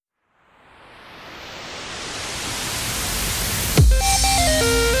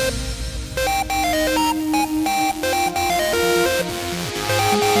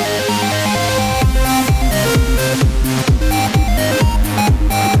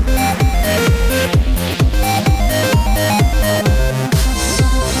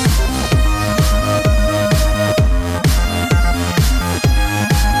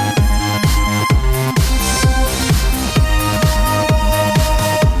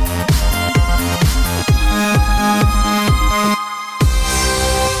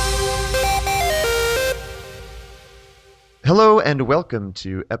and welcome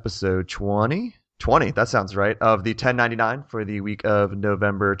to episode 20. 20, that sounds right, of the 1099 for the week of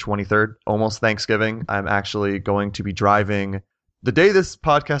November 23rd, almost Thanksgiving. I'm actually going to be driving. The day this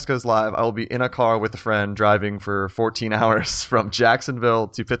podcast goes live, I will be in a car with a friend driving for 14 hours from Jacksonville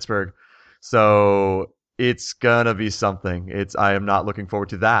to Pittsburgh. So it's going to be something. I am not looking forward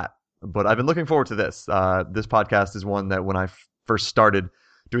to that, but I've been looking forward to this. This podcast is one that when I first started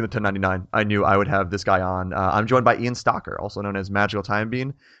doing the 1099, I knew I would have this guy on. I'm joined by Ian Stocker, also known as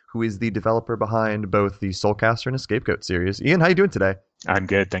MagicalTimeBean, who is the developer behind both the Soulcaster and Escape Goat series. Ian, how you doing today? I'm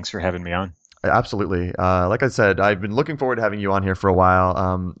good. Thanks for having me on. Absolutely. Like I said, I've been looking forward to having you on here for a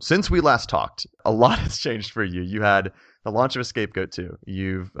while. Since we last talked, a lot has changed for you. You had the launch of Escape Goat 2.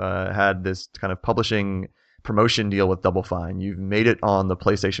 You've had this kind of publishing promotion deal with Double Fine. You've made it on the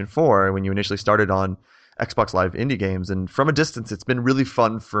PlayStation 4 when you initially started on Xbox Live Indie Games. And from a distance, it's been really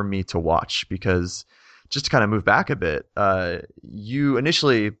fun for me to watch because just to kind of move back a bit, you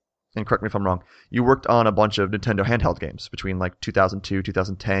initially, and correct me if I'm wrong, you worked on a bunch of Nintendo handheld games between like 2002,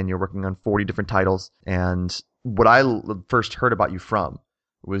 2010. You're working on 40 different titles. And what I first heard about you from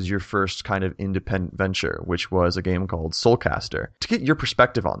was your first kind of independent venture, which was a game called Soulcaster. To get your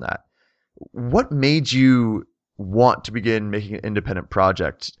perspective on that, what made you want to begin making an independent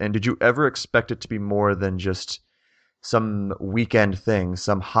project? And did you ever expect it to be more than just some weekend thing,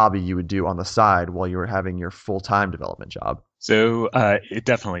 some hobby you would do on the side while you were having your full-time development job? So it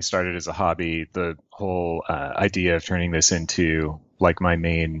definitely started as a hobby. The whole idea of turning this into like my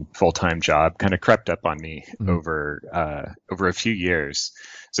main full-time job kind of crept up on me over a few years.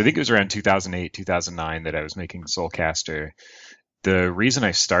 So I think it was around 2008, 2009 that I was making Soulcaster. The reason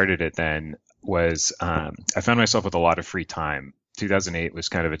I started it then was I found myself with a lot of free time. 2008 was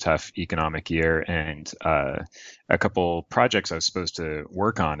kind of a tough economic year, and a couple projects I was supposed to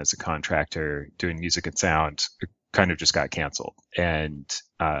work on as a contractor doing music and sound kind of just got canceled. And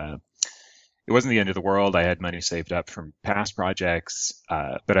it wasn't the end of the world. I had money saved up from past projects,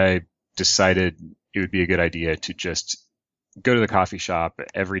 but I decided it would be a good idea to just go to the coffee shop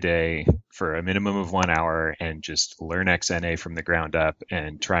every day for a minimum of 1 hour and just learn XNA from the ground up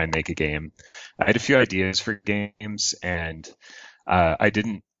and try and make a game. I had a few ideas for games, and I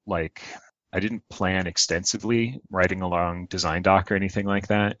didn't plan extensively writing a long design doc or anything like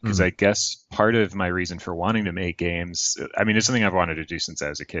that, because I guess part of my reason for wanting to make games, I mean, it's something I've wanted to do since I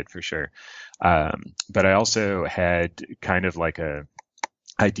was a kid for sure. But I also had kind of like a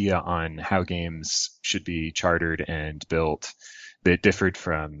idea on how games should be chartered and built that differed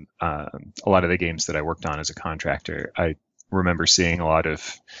from a lot of the games that I worked on as a contractor. I remember seeing a lot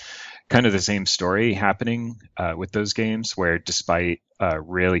of kind of the same story happening with those games, where despite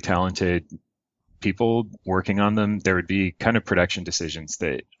really talented people working on them, there would be kind of production decisions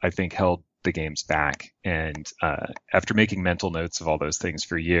that I think held the games back. And after making mental notes of all those things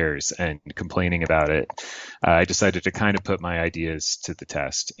for years and complaining about it, I decided to kind of put my ideas to the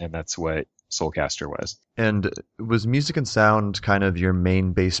test, and that's what Soulcaster was. And was music and sound kind of your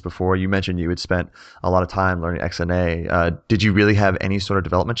main base before? You mentioned you had spent a lot of time learning XNA. Did you really have any sort of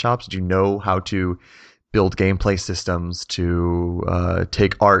development chops? Did you know how to build gameplay systems, to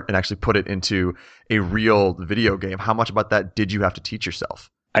take art and actually put it into a real video game? How much about that did you have to teach yourself?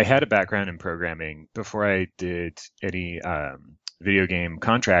 I had a background in programming before I did any video game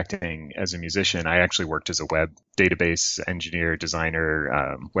contracting as a musician. I actually worked as a web database engineer,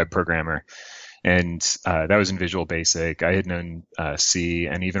 designer, web programmer, and that was in Visual Basic. I had known C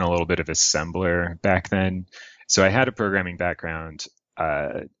and even a little bit of assembler back then. So I had a programming background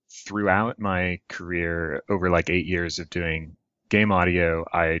throughout my career. Over like 8 years of doing game audio,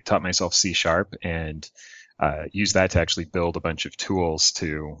 I taught myself C# and use that to actually build a bunch of tools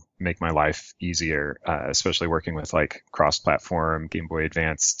to make my life easier, especially working with like cross-platform Game Boy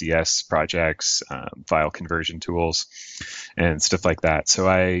Advance DS projects, file conversion tools, and stuff like that. So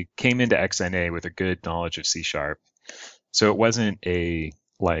I came into XNA with a good knowledge of C#. So it wasn't a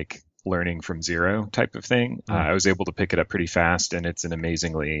like learning from zero type of thing. I was able to pick it up pretty fast, and it's an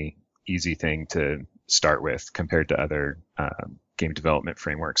amazingly easy thing to start with compared to other game development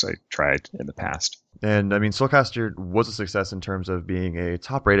frameworks I tried in the past. And I mean, Soulcaster was a success in terms of being a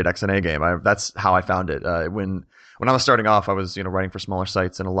top-rated XNA game. That's how I found it. When I was starting off, I was writing for smaller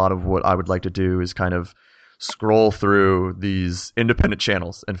sites, and a lot of what I would like to do is kind of scroll through these independent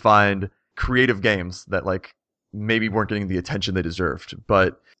channels and find creative games that like maybe weren't getting the attention they deserved.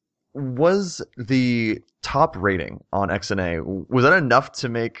 But was the top rating on XNA, was that enough to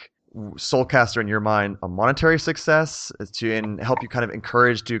make Soulcaster in your mind a monetary success and help you kind of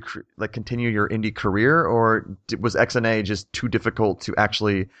encourage to continue your indie career, or was XNA just too difficult to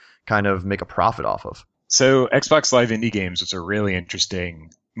actually kind of make a profit off of? So Xbox Live Indie Games was a really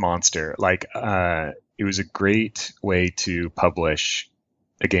interesting monster. Like, it was a great way to publish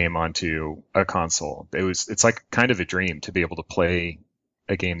a game onto a console. It's like kind of a dream to be able to play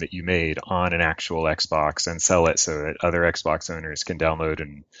a game that you made on an actual Xbox and sell it so that other Xbox owners can download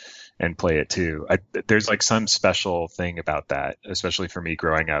and play it too. There's like some special thing about that, especially for me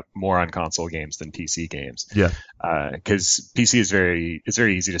growing up more on console games than PC games. Yeah. Because PC is it's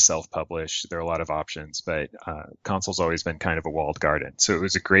very easy to self-publish. There are a lot of options, but console's always been kind of a walled garden. So it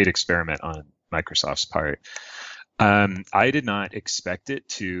was a great experiment on Microsoft's part. I did not expect it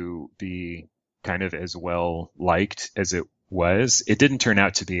to be kind of as well liked as it was. It didn't turn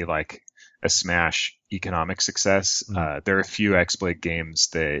out to be like a smash economic success. There are a few XBLIG games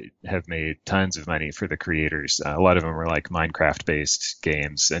that have made tons of money for the creators. A lot of them were like Minecraft-based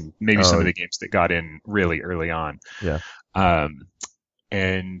games, and maybe some of the games that got in really early on. Yeah.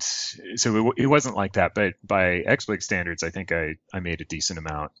 And so it wasn't like that, but by XBLIG standards, I think I made a decent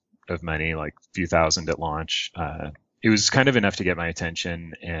amount of money, like a few thousand at launch. It was kind of enough to get my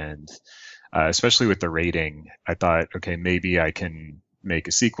attention, and especially with the rating, I thought, okay, maybe I can make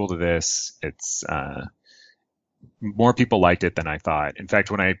a sequel to this. It's more people liked it than I thought. In fact,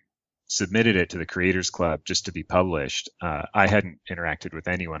 when I submitted it to the Creators Club just to be published, I hadn't interacted with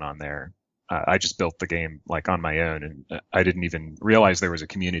anyone on there. I just built the game like on my own, and I didn't even realize there was a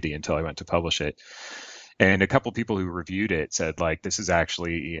community until I went to publish it. And a couple people who reviewed it said like, this is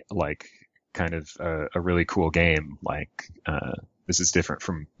actually like kind of a really cool game. Like, this is different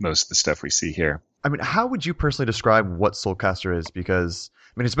from most of the stuff we see here. I mean, how would you personally describe what Soulcaster is? Because,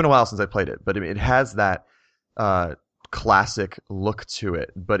 I mean, it's been a while since I played it, but it has that classic look to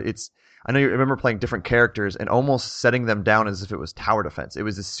it. But I know you remember playing different characters and almost setting them down as if it was tower defense. It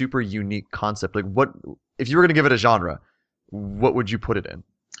was a super unique concept. Like, what, if you were going to give it a genre, what would you put it in?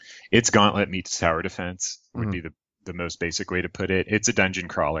 It's Gauntlet meets tower defense would be the most basic way to put it. It's a dungeon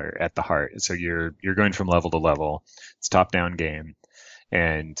crawler at the heart. So you're going from level to level. It's a top-down game.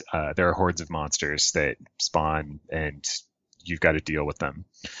 And there are hordes of monsters that spawn, and you've got to deal with them.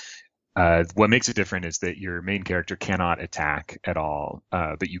 What makes it different is that your main character cannot attack at all,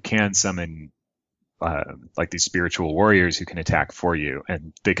 but you can summon like these spiritual warriors who can attack for you,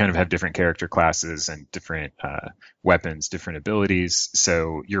 and they kind of have different character classes and different weapons, different abilities.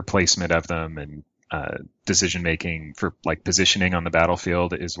 So your placement of them and decision making for like positioning on the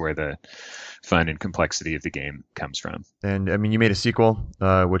battlefield is where the fun and complexity of the game comes from. And I mean, you made a sequel,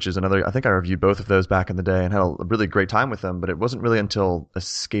 which is another. I think I reviewed both of those back in the day and had a really great time with them. But it wasn't really until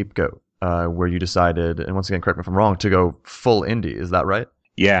Escape Goat where you decided, and once again, correct me if I'm wrong, to go full indie. Is that right?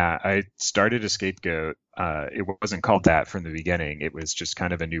 Yeah, I started Escape Goat. It wasn't called that from the beginning. It was just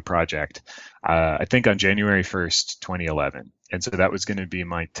kind of a new project. I think on January 1st, 2011. And so that was going to be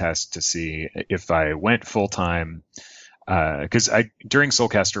my test to see if I went full time. Because during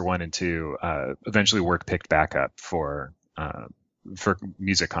Soulcaster 1 and 2, eventually work picked back up for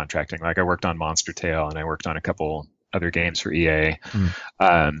music contracting. Like I worked on Monster Tale and I worked on a couple other games for EA.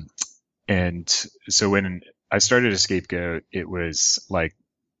 And so when I started Escape Goat, it was like,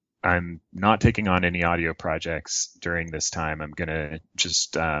 I'm not taking on any audio projects during this time. I'm going to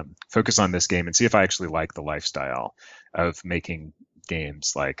just focus on this game and see if I actually like the lifestyle of making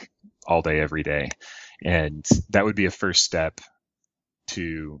games like all day, every day. And that would be a first step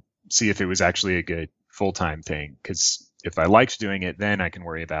to see if it was actually a good full-time thing. Because if I liked doing it, then I can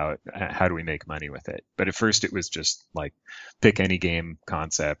worry about how do we make money with it. But at first it was just like pick any game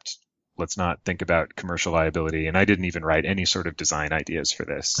concept. Let's not think about commercial liability. And I didn't even write any sort of design ideas for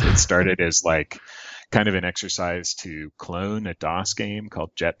this. It started as like kind of an exercise to clone a DOS game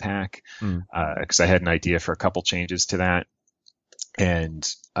called Jetpack, because I had an idea for a couple changes to that. And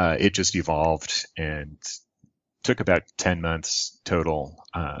it just evolved and took about 10 months total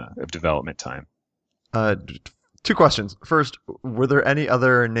of development time. Two questions. First, were there any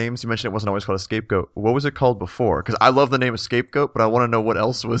other names? You mentioned it wasn't always called a Scapegoat. What was it called before? Because I love the name of Scapegoat, but I want to know what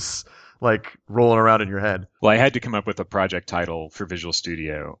else was like rolling around in your head. Well, I had to come up with a project title for Visual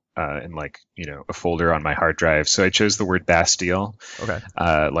Studio in like, a folder on my hard drive. So I chose the word Bastille,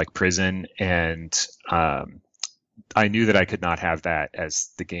 like prison. And I knew that I could not have that as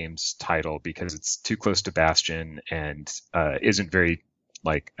the game's title because it's too close to Bastion and isn't very,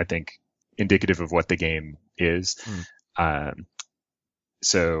 like, I think, indicative of what the game is.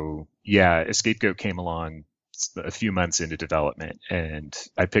 So yeah, Escape Goat came along a few months into development, and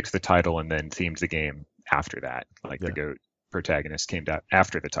I picked the title and then themed the game after that. Like the goat protagonist came out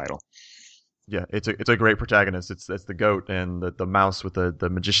after the title. Yeah, it's a great protagonist. It's the goat and the mouse with the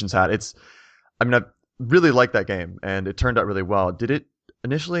magician's hat. I really like that game, and it turned out really well. Did it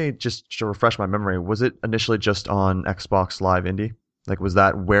initially, just to refresh my memory, was it initially just on Xbox Live Indie? Like, was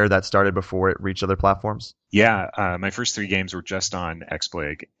that where that started before it reached other platforms? Yeah, my first three games were just on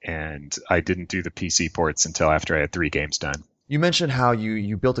XBLIG, and I didn't do the PC ports until after I had three games done. You mentioned how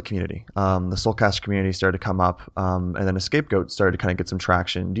you built a community. The Soulcaster community started to come up, and then Escape Goat started to kind of get some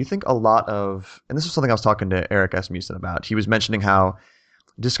traction. Do you think a lot of, and this is something I was talking to Eric Asmussen about, he was mentioning how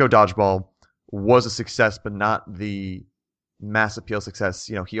Disco Dodgeball was a success, but not the mass appeal success,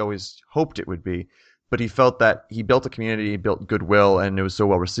 he always hoped it would be. But he felt that he built a community, built goodwill, and it was so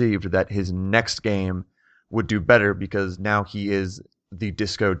well received that his next game would do better because now he is the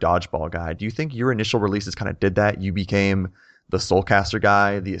Disco Dodgeball guy. Do you think your initial releases kind of did that? You became the Soulcaster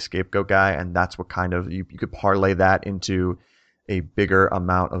guy, the Escape Goat guy, and that's what kind of you could parlay that into a bigger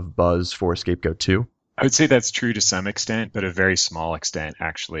amount of buzz for Escape Goat 2? I would say that's true to some extent, but a very small extent,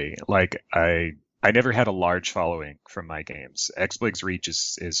 actually. Like, I never had a large following from my games. XBLIG's reach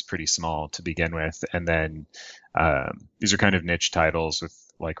is pretty small to begin with, and then these are kind of niche titles with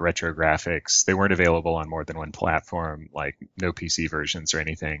like retro graphics. They weren't available on more than one platform, like no PC versions or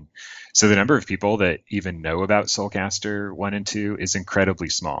anything. So the number of people that even know about Soulcaster 1 and 2 is incredibly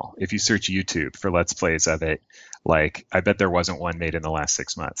small. If you search YouTube for Let's Plays of it, like, I bet there wasn't one made in the last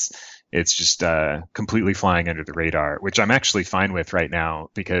 6 months. It's just completely flying under the radar, which I'm actually fine with right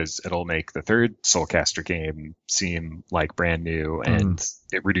now because it'll make the third Soulcaster game seem like brand new, and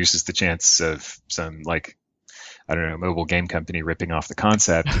it reduces the chance of some, like, I don't know, mobile game company ripping off the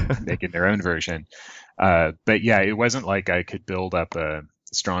concept and making their own version. But yeah, it wasn't like I could build up a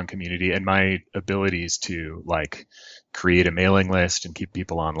strong community, and my abilities to like create a mailing list and keep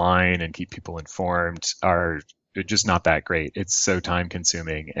people online and keep people informed are just not that great. It's so time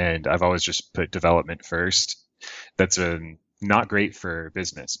consuming, and I've always just put development first. That's not great for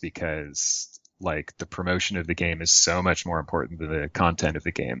business because like the promotion of the game is so much more important than the content of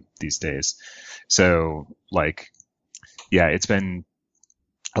the game these days. So like, yeah, it's been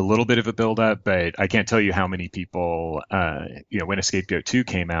a little bit of a build up, but I can't tell you how many people, when Escape Goat 2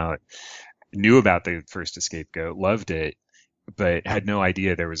 came out, knew about the first Escape Goat, loved it, but had no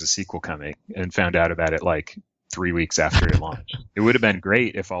idea there was a sequel coming, and found out about it like 3 weeks after it launched. It would have been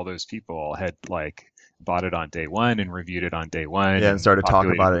great if all those people had like bought it on day one and reviewed it on day one. Yeah, and started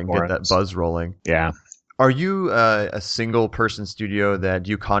talking about it and forums. get that buzz rolling. Yeah. Are you a single person studio that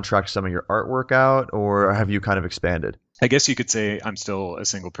you contract some of your artwork out, or have you kind of expanded? I guess you could say I'm still a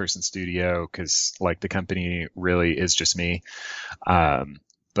single person studio because like the company really is just me.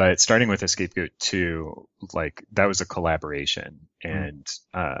 But starting with Escape Goat 2, like that was a collaboration, and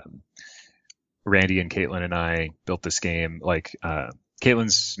Randy and Caitlin and I built this game. Like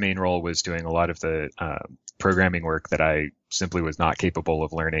Caitlin's main role was doing a lot of the programming work that I simply was not capable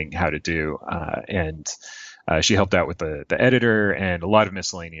of learning how to do. And she helped out with the editor and a lot of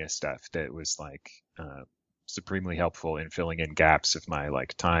miscellaneous stuff that was like supremely helpful in filling in gaps of my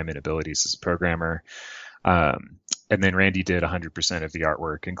like time and abilities as a programmer. And then Randy did 100% of the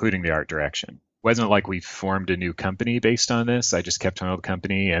artwork, including the art direction. It wasn't like we formed a new company based on this. I just kept my old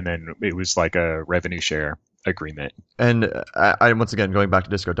company, and then it was like a revenue share agreement. And I once again, going back to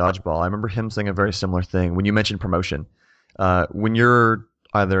Disco Dodgeball, I remember him saying a very similar thing when you mentioned promotion. When you're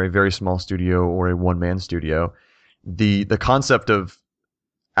either a very small studio or a one-man studio, the concept of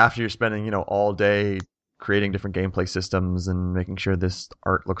after you're spending all day creating different gameplay systems and making sure this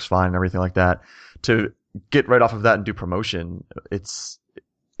art looks fine and everything like that, to get right off of that and do promotion, it's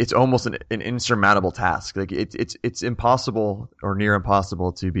almost an insurmountable task. Like it's impossible or near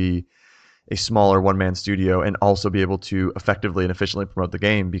impossible to be a smaller one-man studio and also be able to effectively and efficiently promote the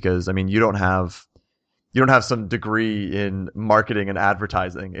game, because I mean you don't have some degree in marketing and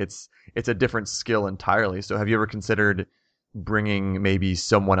advertising. It's a different skill entirely. So have you ever considered bringing maybe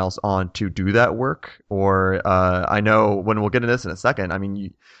someone else on to do that work? Or I know when we'll get into this in a second, I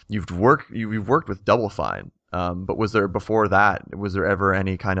mean you've worked with Double Fine, but was there before that, was there ever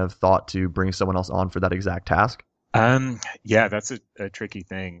any kind of thought to bring someone else on for that exact task? Yeah, that's a tricky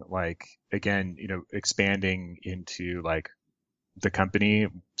thing. Like, again, expanding into like the company,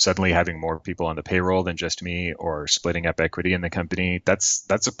 suddenly having more people on the payroll than just me, or splitting up equity in the company, that's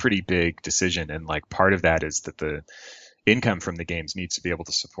a pretty big decision. And like part of that is that the income from the games needs to be able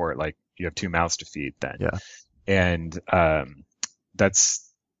to support, like, you have two mouths to feed then. Yeah. And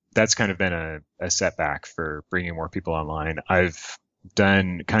that's kind of been a setback for bringing more people online. I've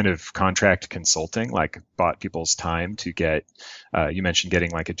done kind of contract consulting, like bought people's time to get, you mentioned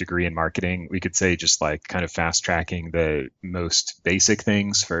getting like a degree in marketing. We could say just like kind of fast tracking the most basic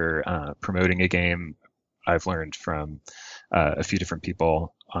things for promoting a game. I've learned from a few different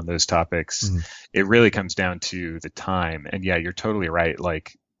people on those topics. Mhm. It really comes down to the time. And yeah, you're totally right.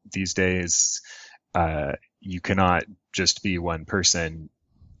 Like these days, you cannot just be one person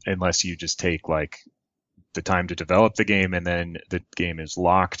unless you just take like the time to develop the game, and then the game is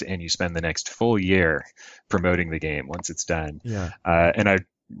locked and you spend the next full year promoting the game once it's done. Yeah. And I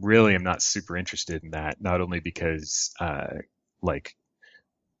really am not super interested in that, not only because like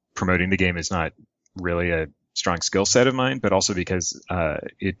promoting the game is not really a strong skill set of mine, but also because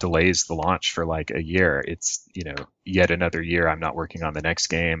it delays the launch for like a year. It's, yet another year I'm not working on the next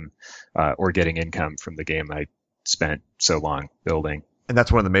game or getting income from the game I spent so long building. And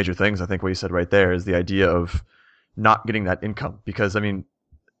that's one of the major things, I think, what you said right there is the idea of not getting that income. Because, I mean,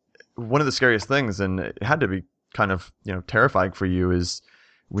 one of the scariest things, and it had to be kind of, terrifying for you, is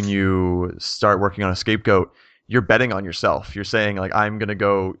when you start working on a scapegoat, you're betting on yourself. You're saying, like, I'm going to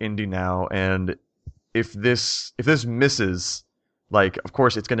go indie now, and if this misses, like, of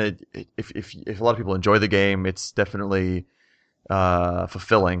course it's going to, if a lot of people enjoy the game, it's definitely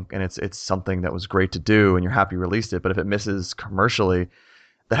fulfilling, and it's something that was great to do, and you're happy you released it. But if it misses commercially,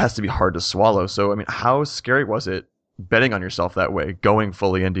 that has to be hard to swallow. So, I mean, how scary was it betting on yourself that way, going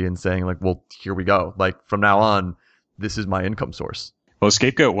fully indie and saying, like, well, here we go. Like, from now on, this is my income source. Well,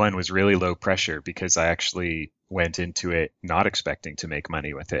 Scapegoat 1 was really low pressure because I actually went into it not expecting to make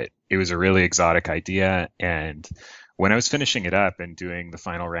money with it. It was a really exotic idea. And when I was finishing it up and doing the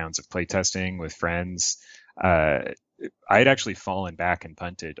final rounds of playtesting with friends, I had actually fallen back and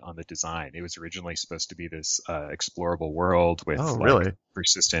punted on the design. It was originally supposed to be this explorable world with really?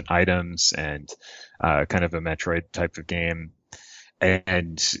 persistent items and kind of a Metroid type of game.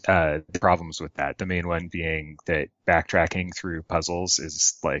 And the problems with that, the main one being that backtracking through puzzles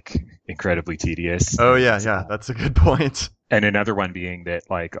is like incredibly tedious. Oh, yeah, that's a good point. And another one being that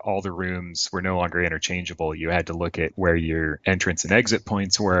like all the rooms were no longer interchangeable. You had to look at where your entrance and exit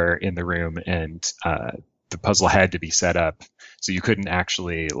points were in the room, and the puzzle had to be set up so you couldn't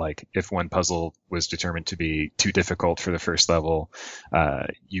actually, like, if one puzzle was determined to be too difficult for the first level,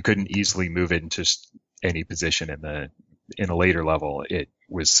 you couldn't easily move it into any position in a later level. It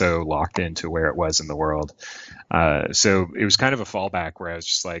was so locked into where it was in the world. So it was kind of a fallback where I was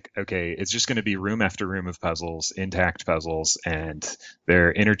just like, okay, it's just going to be room after room of puzzles, intact puzzles, and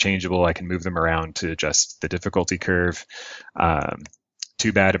they're interchangeable. I can move them around to adjust the difficulty curve.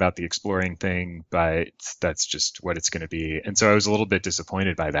 Too bad about the exploring thing, but that's just what it's going to be. And so I was a little bit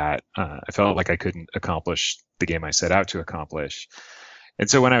disappointed by that. I felt like I couldn't accomplish the game I set out to accomplish. And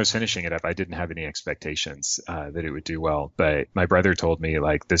so when I was finishing it up, I didn't have any expectations that it would do well. But my brother told me,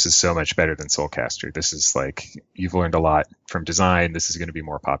 like, this is so much better than Soulcaster. This is like, you've learned a lot from design. This is going to be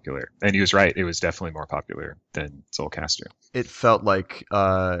more popular. And he was right. It was definitely more popular than Soulcaster. It felt like,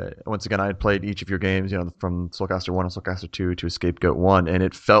 once again, I had played each of your games, from Soulcaster 1 and Soulcaster 2 to Scapegoat 1, and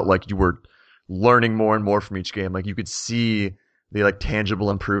it felt like you were learning more and more from each game. Like, you could see the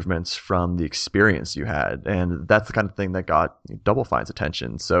tangible improvements from the experience you had, and that's the kind of thing that got Double Fine's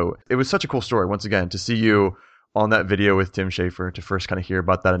attention. So it was such a cool story, once again, to see you on that video with Tim Schafer, to first kind of hear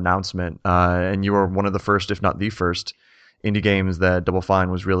about that announcement, and you were one of the first, if not the first, indie games that Double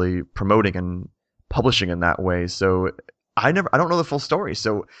Fine was really promoting and publishing in that way. So I don't know the full story.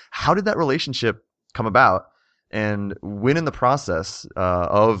 So how did that relationship come about? And when in the process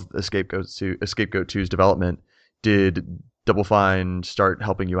of Scapegoat 2's development did Double Fine start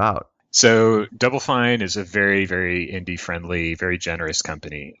helping you out? So Double Fine is a very, very indie friendly, very generous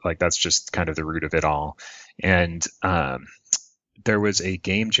company. Like, that's just kind of the root of it all. And there was a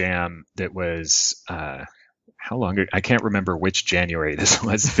game jam that was how long ago? I can't remember which January this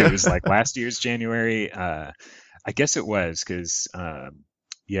was. If it was like last year's January, I guess it was, because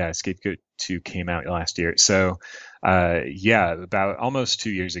Scapegoat 2 came out last year. So about almost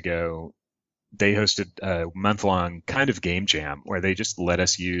 2 years ago, they hosted a month-long kind of game jam where they just let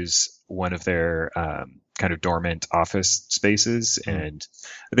us use one of their kind of dormant office spaces. And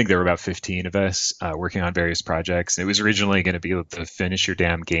I think there were about 15 of us working on various projects. It was originally going to be the Finish Your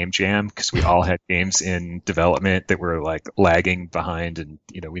Damn Game Jam, because we all had games in development that were like lagging behind, and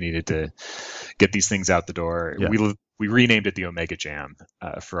we needed to get these things out the door. Yeah. We renamed it the Omega Jam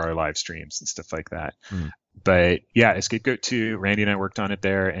for our live streams and stuff like that. But yeah, Scapegoat 2, Randy and I worked on it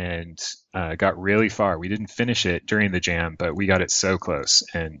there and got really far. We didn't finish it during the jam, but we got it so close.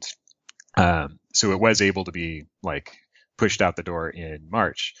 And so it was able to be like pushed out the door in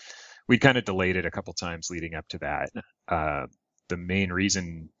March. We kind of delayed it a couple times leading up to that. The main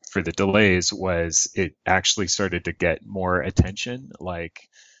reason for the delays was it actually started to get more attention. Like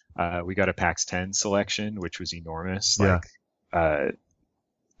we got a PAX 10 selection, which was enormous. Yeah.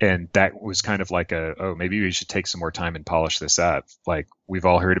 And that was kind of like maybe we should take some more time and polish this up. Like, we've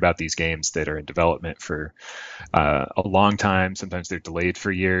all heard about these games that are in development for a long time. Sometimes they're delayed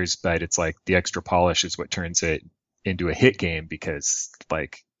for years, but it's like the extra polish is what turns it into a hit game, because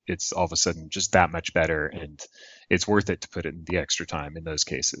like it's all of a sudden just that much better, and it's worth it to put in the extra time in those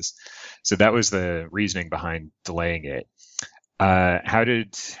cases. So that was the reasoning behind delaying it. How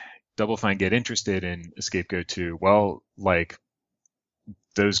did Double Fine get interested in Escape Goat 2? Well, like,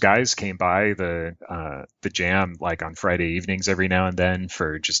 those guys came by the jam like on Friday evenings every now and then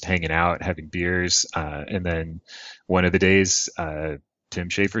for just hanging out, having beers, and then one of the days, Tim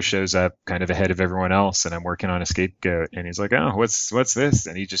Schafer shows up kind of ahead of everyone else, and I'm working on Escape Goat, and he's like, "Oh, what's this?"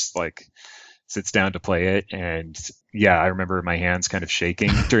 And he just like sits down to play it, and yeah, I remember my hands kind of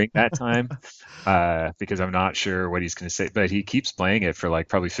shaking during that time because I'm not sure what he's going to say, but he keeps playing it for like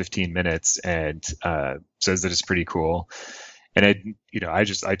probably 15 minutes and says that it's pretty cool. And I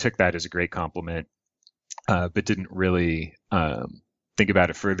took that as a great compliment, but didn't really think about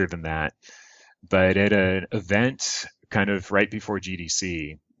it further than that. But at an event kind of right before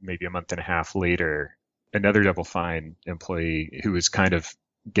GDC, maybe a month and a half later, another Double Fine employee who was kind of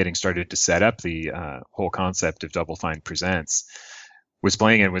getting started to set up the whole concept of Double Fine Presents was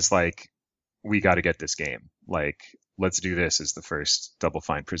playing and was like, "We got to get this game. Like, let's do this as the first Double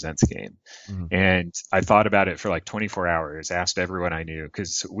Fine Presents game." Mm-hmm. And I thought about it for like 24 hours, asked everyone I knew,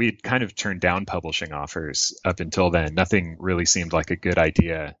 because we'd kind of turned down publishing offers up until then. Nothing really seemed like a good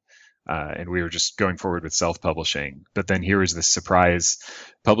idea. And we were just going forward with self-publishing. But then here was this surprise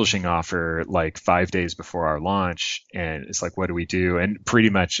publishing offer like 5 days before our launch. And it's like, what do we do? And pretty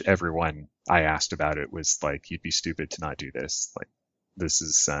much everyone I asked about it was like, "You'd be stupid to not do this. Like, this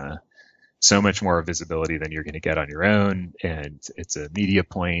is so much more visibility than you're going to get on your own, and it's a media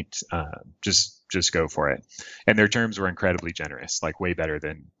point. Just go for it." And their terms were incredibly generous, like way better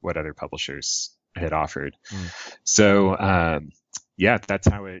than what other publishers had offered. So yeah, that's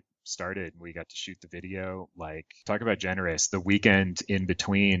how it started. We got to shoot the video. Like, talk about generous. The weekend in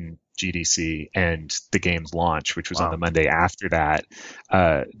between GDC and the game's launch, which was on the Monday after that,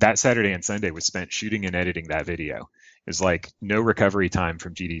 that Saturday and Sunday was spent shooting and editing that video. It was like no recovery time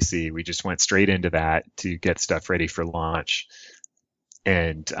from GDC. We just went straight into that to get stuff ready for launch.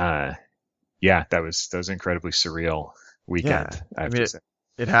 And yeah, that was an incredibly surreal weekend. Yeah, I mean,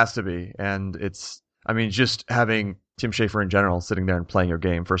 it has to be. And it's, I mean, just having Tim Schafer in general sitting there and playing your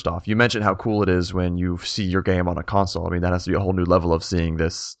game. First off, you mentioned how cool it is when you see your game on a console. I mean, that has to be a whole new level of seeing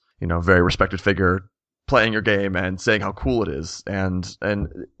this, very respected figure playing your game and saying how cool it is. And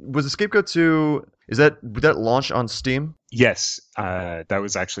was Escape Goat 2, did that launch on Steam? Yes, that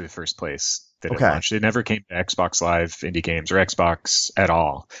was actually the first place that it launched. It never came to Xbox Live Indie Games or Xbox at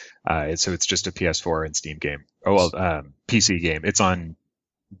all. So it's just a PS4 and Steam game. PC game. It's on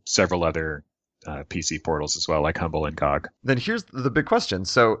several other PC portals as well, like Humble and GOG. Then here's the big question.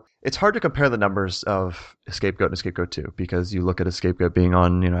 So it's hard to compare the numbers of Escape Goat and Escape Goat 2 because you look at Escape Goat being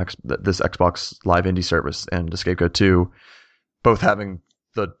on this Xbox Live Indie service and Escape Goat 2 both having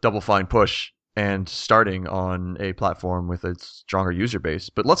the Double Fine push and starting on a platform with a stronger user base.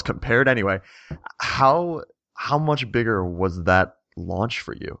 But let's compare it anyway. How much bigger was that launch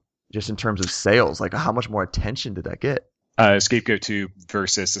for you, just in terms of sales? Like, how much more attention did that get? Escape Goat 2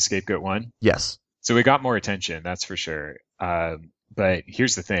 versus Escape Goat 1? Yes. So it got more attention, that's for sure. But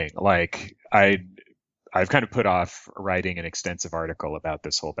here's the thing. Like, I've kind of put off writing an extensive article about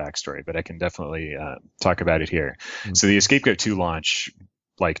this whole backstory, but I can definitely talk about it here. Mm-hmm. So the Escape Goat 2 launch,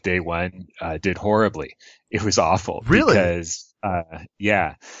 like day one, did horribly. It was awful. Really? Because,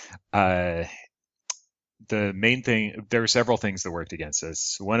 the main thing, there were several things that worked against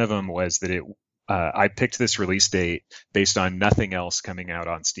us. One of them was that I picked this release date based on nothing else coming out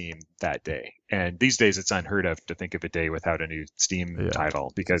on Steam that day. And these days it's unheard of to think of a day without a new Steam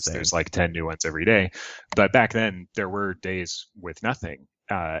title because there's like 10 new ones every day. But back then there were days with nothing.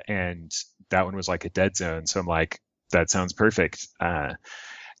 And that one was like a dead zone. So I'm like, that sounds perfect.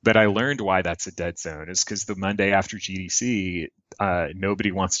 But I learned why that's a dead zone is because the Monday after GDC,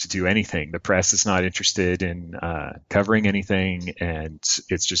 nobody wants to do anything. The press is not interested in covering anything, and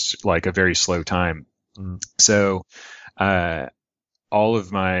it's just like a very slow time. Mm. So all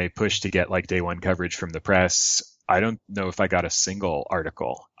of my push to get like day one coverage from the press, I don't know if I got a single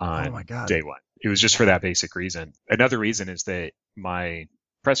article on day one. It was just for that basic reason. Another reason is that my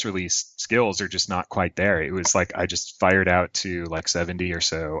press release skills are just not quite there. It was like I just fired out to like 70 or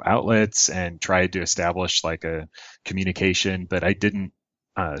so outlets and tried to establish like a communication, but I didn't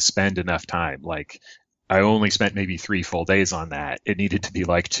spend enough time. Like I only spent maybe 3 full days on that. It needed to be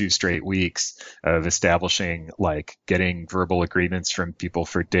like 2 straight weeks of establishing, like getting verbal agreements from people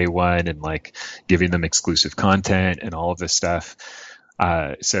for day one and like giving them exclusive content and all of this stuff.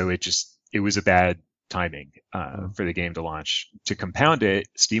 So it was a bad timing for the game to launch. To compound it,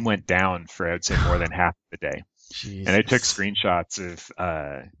 Steam went down for, I would say, more than half the day. Jesus. And I took screenshots of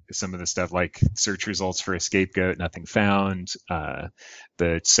some of the stuff, like search results for Escape Goat, nothing found.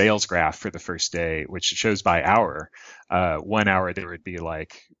 The sales graph for the first day, which shows by hour. 1 hour there would be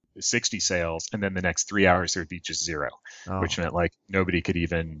like 60 sales, and then the next 3 hours there would be just zero, which meant like nobody could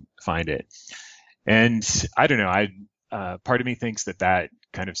even find it. And I don't know. Part of me thinks that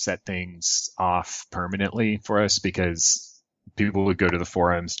kind of set things off permanently for us, because people would go to the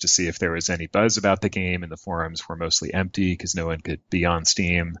forums to see if there was any buzz about the game, and the forums were mostly empty because no one could be on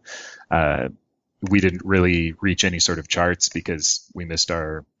Steam. We didn't really reach any sort of charts because we missed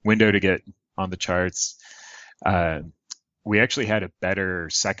our window to get on the charts. We actually had a better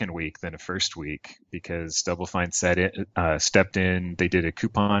second week than a first week because Double Fine stepped in. They did a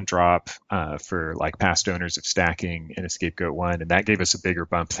coupon drop for like past owners of Stacking and Escape Goat 1, and that gave us a bigger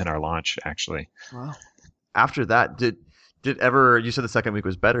bump than our launch, actually. Wow. After that, did ever, you said the second week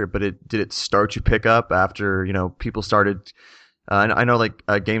was better, but did it start to pick up after, people started, I know like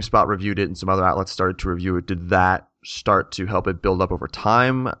GameSpot reviewed it and some other outlets started to review it. Did that start to help it build up over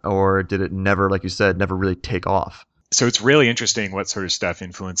time, or did it never, like you said, never really take off? So it's really interesting what sort of stuff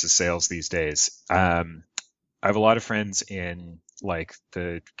influences sales these days. I have a lot of friends in like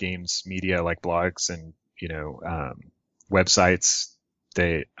the games media, like blogs and, websites.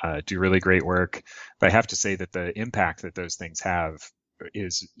 They do really great work, but I have to say that the impact that those things have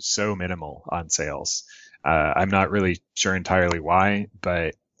is so minimal on sales. I'm not really sure entirely why,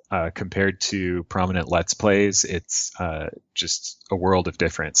 but compared to prominent Let's Plays, it's just a world of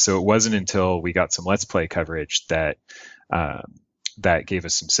difference. So it wasn't until we got some Let's Play coverage that gave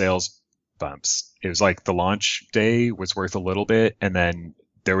us some sales bumps. It was like the launch day was worth a little bit, and then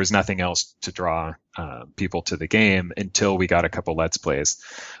there was nothing else to draw people to the game until we got a couple Let's Plays.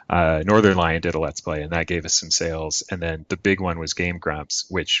 Northern Lion did a Let's Play, and that gave us some sales. And then the big one was Game Grumps,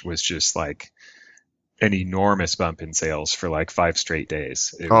 which was just like an enormous bump in sales for like 5 straight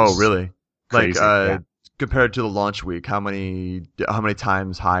days. Oh, really? Crazy. Like compared to the launch week, how many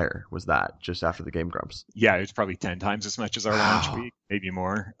times higher was that just after the Game Grumps? Yeah, it was probably 10 times as much as our launch week, maybe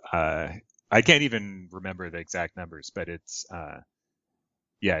more. I can't even remember the exact numbers, but it's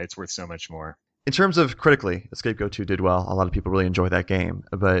worth so much more. In terms of critically, Escape Goat 2 did well. A lot of people really enjoy that game.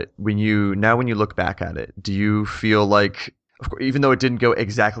 But when you look back at it, do you feel like, of course, even though it didn't go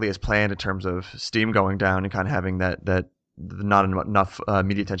exactly as planned in terms of Steam going down and kind of having that not enough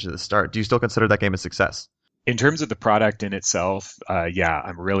media attention at the start, do you still consider that game a success? In terms of the product in itself,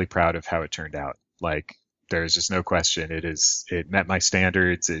 I'm really proud of how it turned out. Like, there's just no question. It met my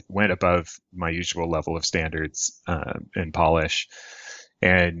standards. It went above my usual level of standards and polish.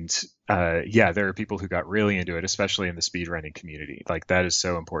 And there are people who got really into it, especially in the speedrunning community. Like, that is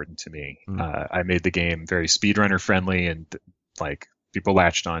so important to me. I made the game very speedrunner friendly, and like people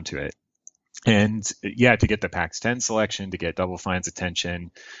latched onto it. And to get the PAX 10 selection, to get Double Fine's attention,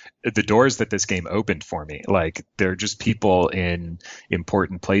 the doors that this game opened for me, like, they're just people in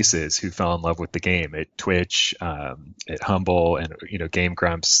important places who fell in love with the game at Twitch, at Humble, and Game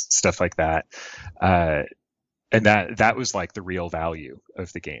Grumps, stuff like that. And that was like the real value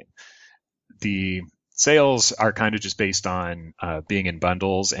of the game. The sales are kind of just based on being in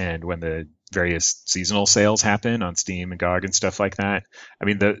bundles and when the various seasonal sales happen on Steam and GOG and stuff like that. I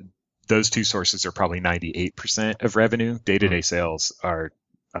mean, those two sources are probably 98% of revenue. Day-to-day sales are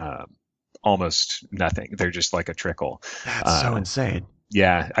almost nothing. They're just like a trickle. That's so insane.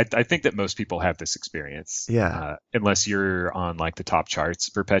 Yeah, I think that most people have this experience. Yeah. Unless you're on like the top charts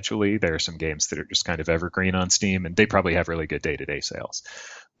perpetually, there are some games that are just kind of evergreen on Steam, and they probably have really good day-to-day sales.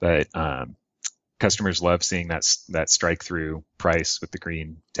 But customers love seeing that strike through price with the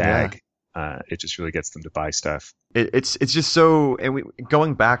green tag. Yeah. It just really gets them to buy stuff. It's just so, and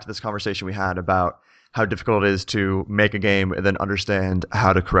going back to this conversation we had about how difficult it is to make a game and then understand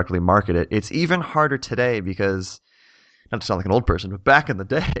how to correctly market it. It's even harder today because, not to sound like an old person, but back in the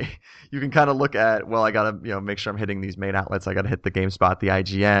day, you can kind of look at, well, I got to make sure I'm hitting these main outlets. I got to hit the GameSpot, the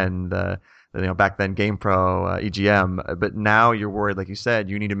IGN, the back then GamePro, EGM. But now you're worried, like you said,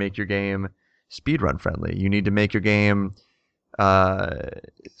 you need to make your game speedrun friendly. You need to make your game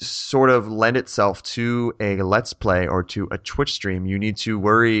sort of lend itself to a Let's Play or to a Twitch stream. You need to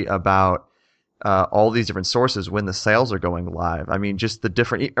worry about all these different sources when the sales are going live. I mean, just the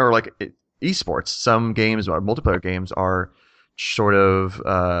different, or like esports. Some games or multiplayer games are sort of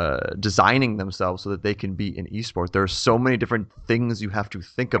designing themselves so that they can be in esport. There are so many different things you have to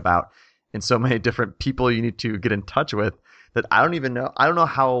think about and so many different people you need to get in touch with that I don't know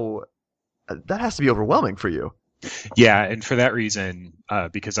how that has to be overwhelming for you. Yeah, and for that reason,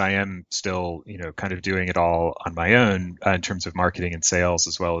 because I am still, kind of doing it all on my own in terms of marketing and sales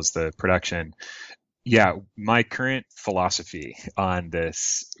as well as the production. Yeah, my current philosophy on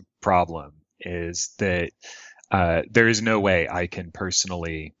this problem is that there is no way I can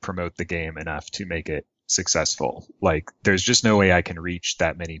personally promote the game enough to make it successful. Like, there's just no way I can reach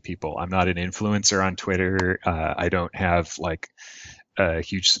that many people. I'm not an influencer on Twitter. I don't have like a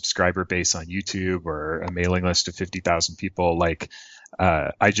huge subscriber base on YouTube or a mailing list of 50,000 people. Like,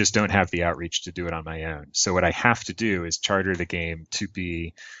 I just don't have the outreach to do it on my own. So what I have to do is charter the game to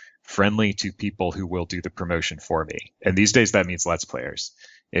be friendly to people who will do the promotion for me. And these days that means Let's Players.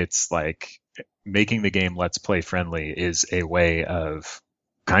 It's like making the game Let's Play friendly is a way of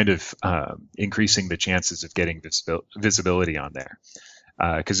kind of increasing the chances of getting visibility on there.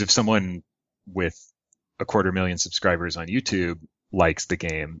 Because if someone with 250,000 subscribers on YouTube likes the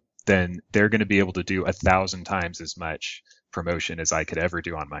game, then they're going to be able to do 1,000 times as much promotion as I could ever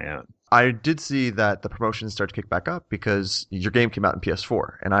do on my own. I did see that the promotions start to kick back up because your game came out in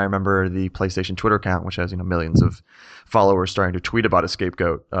PS4, and I remember the PlayStation Twitter account, which has millions of followers, starting to tweet about Escape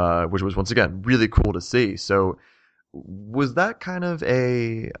Goat, which was once again really cool to see. So, was that kind of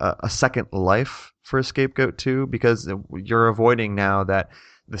a second life for Escape Goat 2? Because you're avoiding now that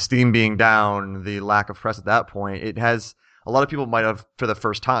the Steam being down, the lack of press at that point, it has. A lot of people might have, for the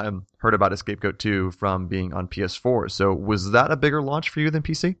first time, heard about Escape Goat 2 from being on PS4. So was that a bigger launch for you than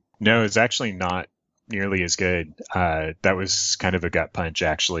PC? No, it's actually not nearly as good. That was kind of a gut punch,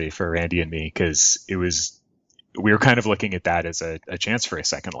 actually, for Randy and me, because we were kind of looking at that as a chance for a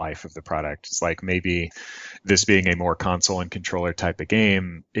second life of the product. It's like, maybe this being a more console and controller type of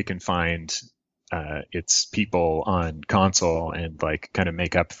game, it can find its people on console and like kind of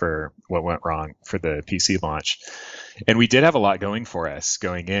make up for what went wrong for the PC launch. And we did have a lot going for us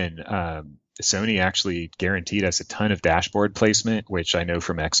going in. Sony actually guaranteed us a ton of dashboard placement, which I know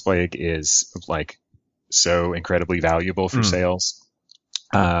from XBLIG is like so incredibly valuable for sales.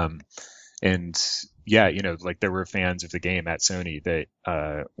 And yeah, like there were fans of the game at Sony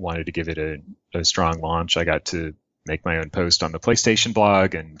that wanted to give it a strong launch. I got to make my own post on the PlayStation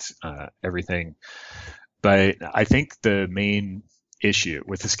blog and everything. But I think the main issue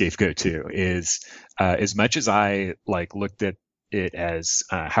with Escape Goat 2 is as much as I like looked at it as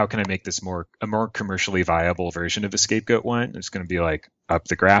how can I make this a more commercially viable version of Escape Goat 1? It's going to be like up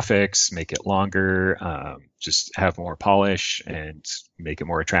the graphics, make it longer, just have more polish and make it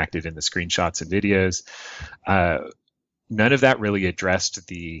more attractive in the screenshots and videos. None of that really addressed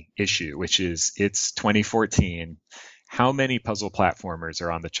the issue, which is it's 2014. How many puzzle platformers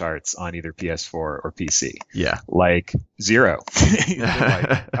are on the charts on either PS4 or PC? Yeah. Like 0.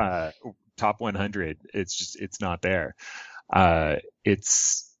 Like, top 100, it's not there. It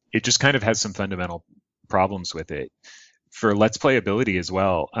just kind of has some fundamental problems with it. For Let's Playability as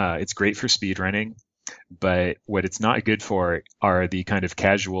well, it's great for speedrunning. But what it's not good for are the kind of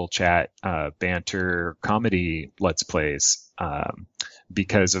casual chat, banter, comedy Let's Plays,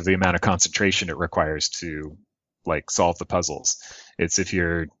 because of the amount of concentration it requires to like solve the puzzles. It's if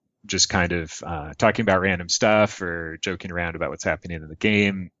you're just kind of talking about random stuff or joking around about what's happening in the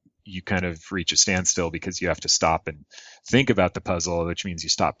game, you kind of reach a standstill because you have to stop and think about the puzzle, which means you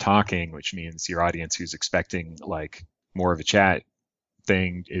stop talking, which means your audience who's expecting like more of a chat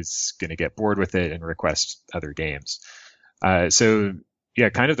thing is going to get bored with it and request other games. So yeah,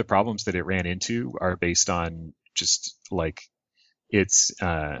 kind of the problems that it ran into are based on just like its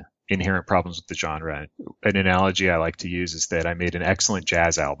inherent problems with the genre. An analogy I like to use is that I made an excellent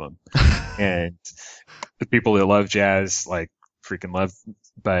jazz album and the people that love jazz like freaking love,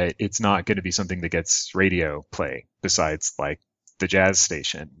 but it's not going to be something that gets radio play besides like the jazz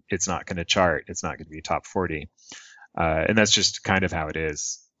station. It's not going to chart. It's not going to be top 40. And that's just kind of how it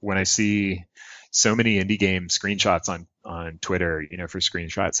is. When I see so many indie game screenshots on Twitter, for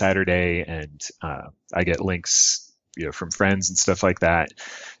Screenshot Saturday, and I get links, from friends and stuff like that.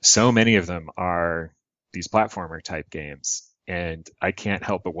 So many of them are these platformer type games, and I can't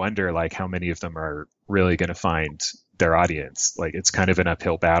help but wonder like how many of them are really going to find their audience. Like it's kind of an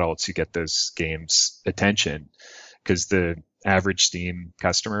uphill battle to get those games attention because the average Steam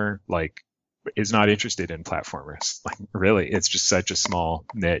customer like is not interested in platformers. Like really, it's just such a small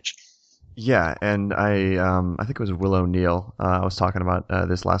niche. Yeah, and I think it was Will O'Neill. I was talking about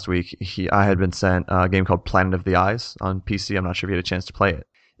this last week. I had been sent a game called Planet of the Eyes on PC. I'm not sure if you had a chance to play it.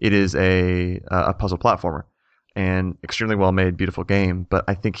 It is a puzzle platformer. and extremely well made, beautiful game. But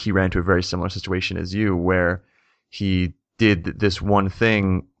I think he ran into a very similar situation as you, where he did this one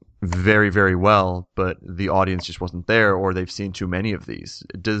thing very, very well, but the audience just wasn't there, or they've seen too many of these.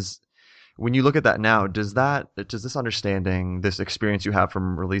 When you look at that now, does this understanding, this experience you have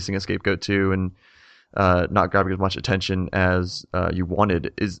from releasing Escape Goat 2 and not grabbing as much attention as you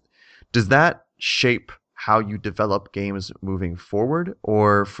wanted, does that shape how you develop games moving forward?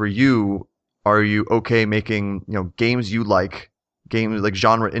 Or for you, are you okay making games you like, games like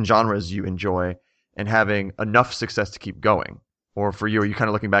genres you enjoy, and having enough success to keep going? Or for you, are you kind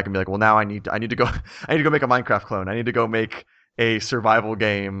of looking back and be like, well, now I need to go I need to go make a Minecraft clone. I need to go make a survival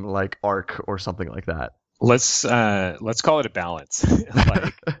game like Ark or something like that. Let's call it a balance.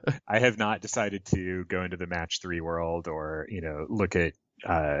 Like, I have not decided to go into the match 3 world, or look at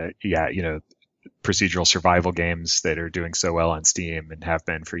procedural survival games that are doing so well on Steam and have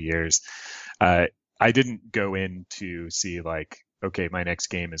been for years. I didn't go in to see like, okay, my next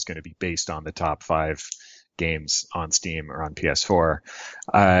game is going to be based on the top 5 games on Steam or on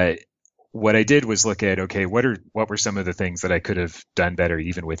PS4. What I did was look at, okay, what were some of the things that I could have done better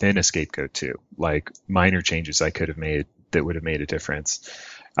even within Escape Goat 2, like minor changes I could have made that would have made a difference.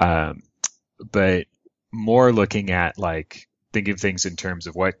 But more looking at like thinking of things in terms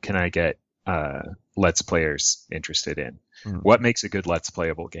of what can I get Let's Players interested in? What makes a good Let's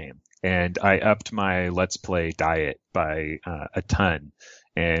Playable game? And I upped my Let's Play diet by a ton.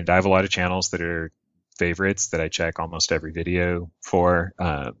 And I have a lot of channels that are favorites that I check almost every video for.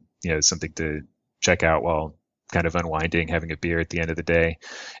 Something to check out while kind of unwinding, having a beer at the end of the day.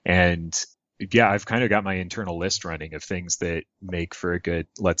 And yeah, I've kind of got my internal list running of things that make for a good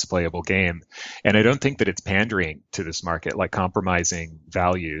Let's Playable game. And I don't think that it's pandering to this market, like compromising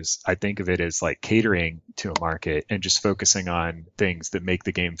values. I think of it as like catering to a market and just focusing on things that make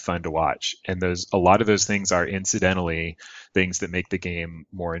the game fun to watch. And a lot of those things are incidentally things that make the game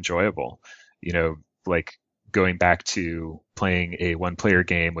more enjoyable. Like going back to playing a 1-player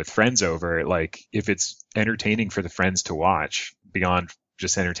game with friends over, like if it's entertaining for the friends to watch beyond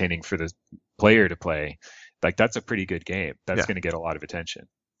just entertaining for the player to play, like that's a pretty good game. That's going to get a lot of attention.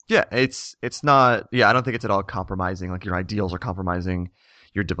 Yeah, it's not. Yeah, I don't think it's at all compromising like your ideals or compromising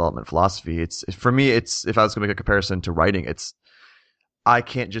your development philosophy. For me, if I was going to make a comparison to writing, I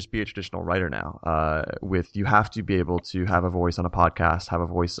can't just be a traditional writer now. You have to be able to have a voice on a podcast, have a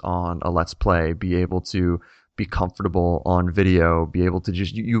voice on a Let's Play, be able to be comfortable on video, be able to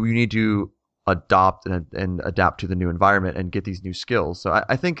just you need to adopt and adapt to the new environment and get these new skills. So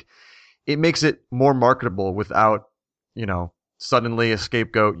I think it makes it more marketable without suddenly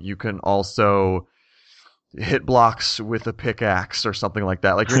Escape Goat you can also hit blocks with a pickaxe or something like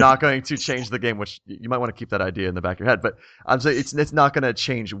that. Like you're not going to change the game, which you might want to keep that idea in the back of your head. But I'm saying it's not going to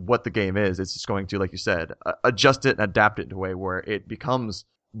change what the game is. It's just going to, like you said, adjust it and adapt it in a way where it becomes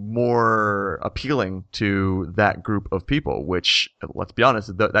more appealing to that group of people, which, let's be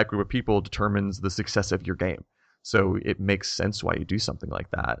honest, that group of people determines the success of your game. So it makes sense why you do something like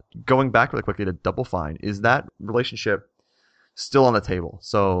that. Going back really quickly to Double Fine, is that relationship still on the table?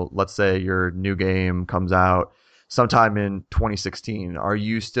 So let's say your new game comes out sometime in 2016. Are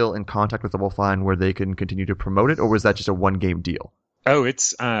you still in contact with Double Fine where they can continue to promote it, or was that just a one-game deal? Oh,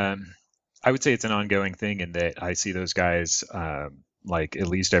 it's I would say it's an ongoing thing in that I see those guys like at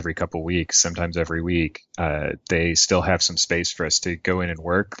least every couple weeks, sometimes every week. They still have some space for us to go in and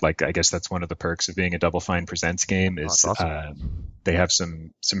work. Like, I guess that's one of the perks of being a Double Fine Presents game is awesome. They have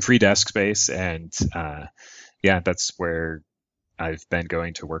some free desk space, and that's where I've been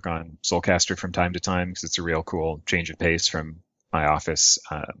going to work on Soulcaster from time to time because it's a real cool change of pace from my office,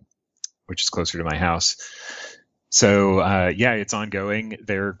 which is closer to my house. So it's ongoing.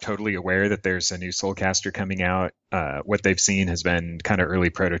 They're totally aware that there's a new Soulcaster coming out. What they've seen has been kind of early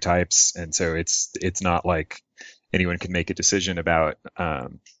prototypes, and so it's not like anyone can make a decision about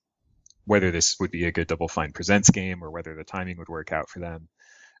whether this would be a good Double Fine Presents game or whether the timing would work out for them.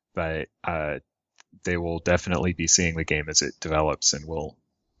 But they will definitely be seeing the game as it develops, and we'll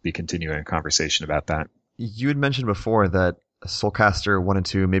be continuing a conversation about that. You had mentioned before that Soulcaster 1 and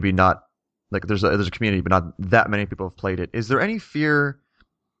 2 maybe not. Like there's a community, but not that many people have played it. Is there any fear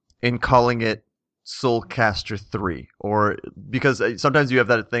in calling it Soulcaster 3? Or because sometimes you have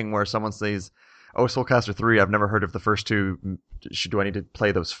that thing where someone says, "Oh, Soulcaster 3, I've never heard of the first two. Do I need to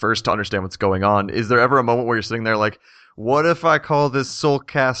play those first to understand what's going on?" Is there ever a moment where you're sitting there like, what if I call this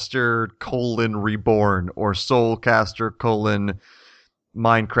Soulcaster Reborn or Soulcaster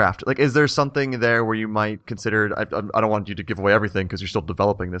Minecraft? Like, is there something there where you might consider? I don't want you to give away everything because you're still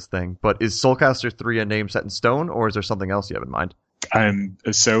developing this thing. But is Soulcaster 3 a name set in stone, or is there something else you have in mind? I'm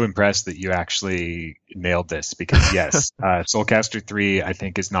so impressed that you actually nailed this because yes, Soulcaster 3 I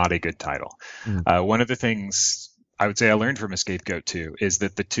think is not a good title. One of the things I would say I learned from Escape Goat 2 is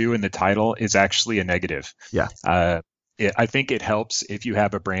that the 2 in the title is actually a negative. Yeah. I think it helps if you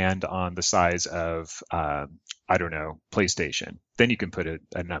have a brand on the size of, I don't know, PlayStation. Then you can put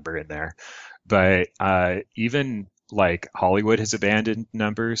a number in there. But even like Hollywood has abandoned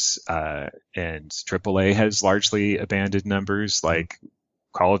numbers, and AAA has largely abandoned numbers. Like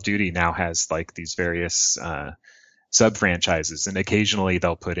Call of Duty now has like these various sub franchises, and occasionally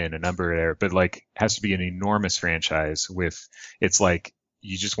they'll put in a number there, but like it has to be an enormous franchise with, it's like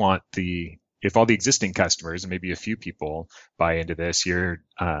you just want if all the existing customers and maybe a few people buy into this,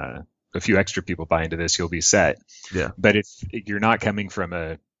 a few extra people buy into this, you'll be set. Yeah. But if you're not coming from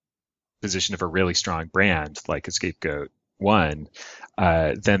a position of a really strong brand like a Scapegoat 1,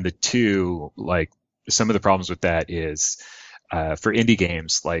 then the 2, like some of the problems with that is for indie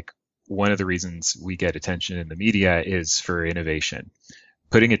games, like one of the reasons we get attention in the media is for innovation.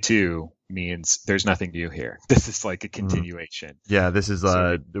 Putting a 2 means there's nothing new here. This is like a continuation. Yeah, this is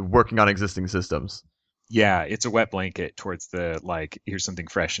working on existing systems. Yeah, it's a wet blanket towards the, like, here's something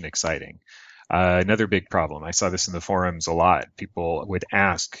fresh and exciting. Another big problem, I saw this in the forums a lot. People would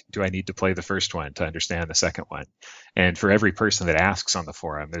ask, do I need to play the first one to understand the second one? And for every person that asks on the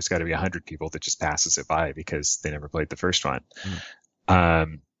forum, there's got to be 100 people that just passes it by because they never played the first one.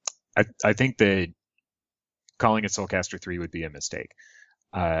 I think that calling it Soulcaster 3 would be a mistake.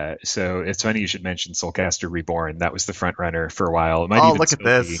 So it's funny you should mention Soulcaster Reborn. That was the front runner for a while. It might even look at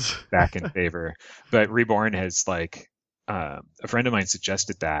this. Be back in favor. But Reborn has a friend of mine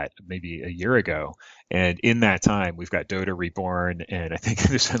suggested that maybe a year ago. And in that time, we've got Dota Reborn, and I think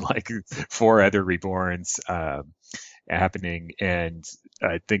there's been like 4 other Reborns happening. And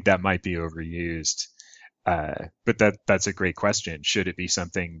I think that might be overused. But that's a great question. Should it be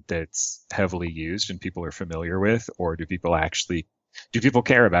something that's heavily used and people are familiar with, or do people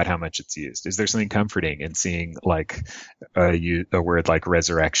care about how much it's used? Is there something comforting in seeing like a word like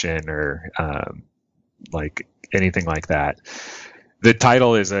resurrection or like anything like that? The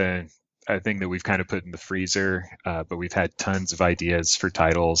title is a thing that we've kind of put in the freezer, but we've had tons of ideas for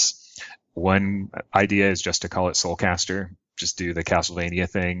titles. One idea is just to call it Soulcaster, just do the Castlevania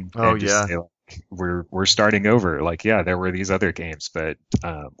thing. Oh, and just say, like, we're starting over. Like, yeah, there were these other games, but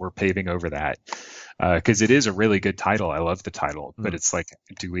we're paving over that. Because it is a really good title. I love the title, but it's like,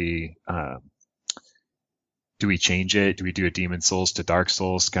 do we change it? Do we do a Demon Souls to Dark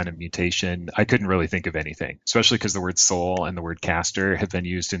Souls kind of mutation? I couldn't really think of anything, especially because the word soul and the word caster have been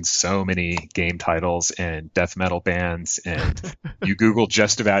used in so many game titles and death metal bands. And you Google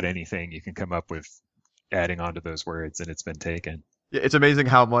just about anything, you can come up with adding onto those words, and it's been taken. It's amazing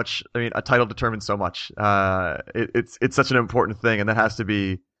how much, a title determines so much. It's such an important thing, and that has to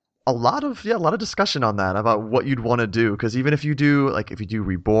be a lot of discussion on that about what you'd want to do. Because even if you do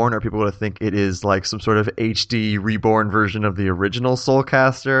Reborn, are people going to think it is like some sort of HD reborn version of the original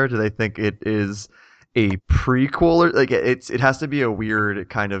Soulcaster? Do they think it is a prequel? Or like it has to be a weird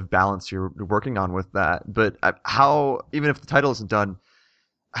kind of balance you're working on with that. But how, even if the title isn't done,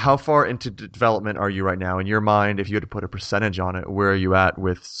 how far into development are you right now? In your mind, if you had to put a percentage on it, where are you at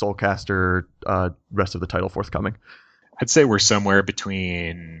with Soulcaster, rest of the title forthcoming? I'd say we're somewhere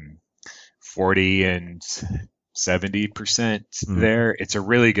between 40 and 70% there. It's a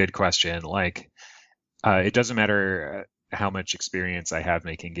really good question. Like, it doesn't matter how much experience I have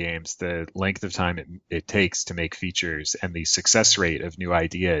making games, the length of time it takes to make features and the success rate of new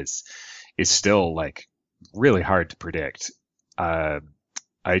ideas is still like really hard to predict. I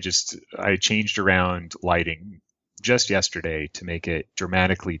changed around lighting just yesterday to make it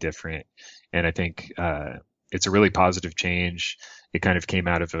dramatically different. And I think, it's a really positive change. It kind of came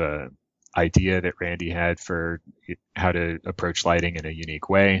out of a idea that Randy had for how to approach lighting in a unique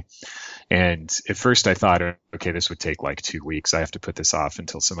way. And at first I thought, okay, this would take like 2 weeks. I have to put this off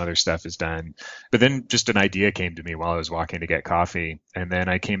until some other stuff is done. But then just an idea came to me while I was walking to get coffee. And then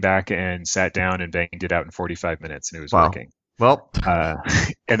I came back and sat down and banged it out in 45 minutes and it was working. Well,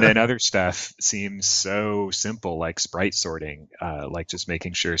 and then other stuff seems so simple, like sprite sorting, like just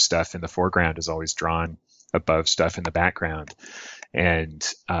making sure stuff in the foreground is always drawn above stuff in the background. And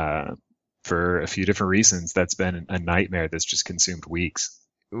for a few different reasons, that's been a nightmare that's just consumed weeks.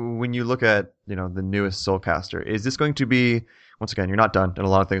 When you look at, the newest Soulcaster, is this going to be, once again, you're not done and a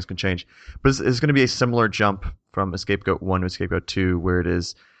lot of things can change, but is it going to be a similar jump from Escape Goat 1 to Escape Goat 2 where it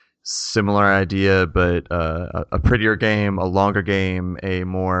is similar idea, but a prettier game, a longer game, a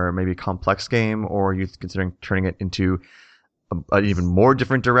more maybe complex game, or are you considering turning it into an even more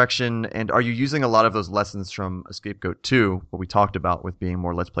different direction? And are you using a lot of those lessons from Escape Goat 2, what we talked about with being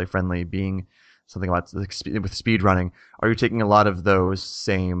more Let's Play friendly, being something about with speed running? Are you taking a lot of those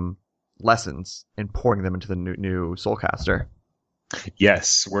same lessons and pouring them into the new Soulcaster?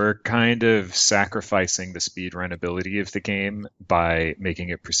 Yes, we're kind of sacrificing the speedrun ability of the game by making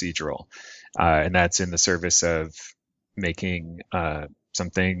it procedural. And that's in the service of making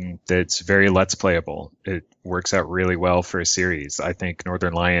something that's very Let's Playable. It works out really well for a series. I think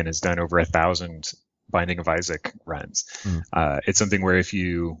Northern Lion has done over 1,000 Binding of Isaac runs. It's something where if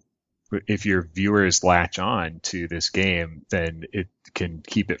your viewers latch on to this game, then it can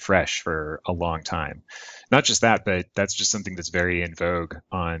keep it fresh for a long time. Not just that, but that's just something that's very in vogue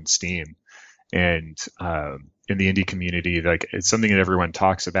on Steam. And in the indie community, like it's something that everyone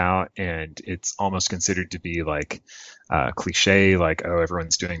talks about, and it's almost considered to be like cliche, like, oh,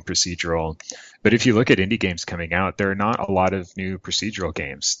 everyone's doing procedural. But if you look at indie games coming out, there are not a lot of new procedural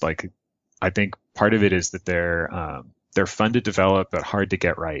games. Like, I think part of it is that they're fun to develop, but hard to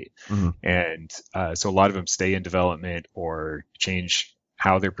get right. And so a lot of them stay in development or change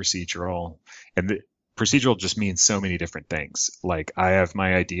how they're procedural. And the procedural just means so many different things. Like, I have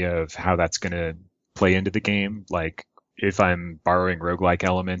my idea of how that's going to play into the game. Like, if I'm borrowing roguelike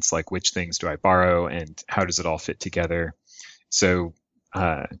elements, like which things do I borrow and how does it all fit together? So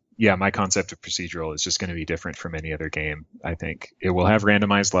yeah, my concept of procedural is just going to be different from any other game. I think it will have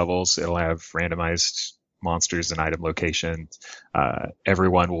randomized levels. It'll have randomized monsters and item locations. Every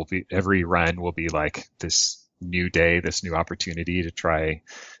run will be like this new day, this new opportunity to try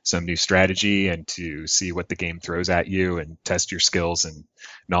some new strategy and to see what the game throws at you and test your skills and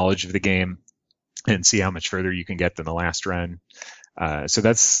knowledge of the game and see how much further you can get than the last run. So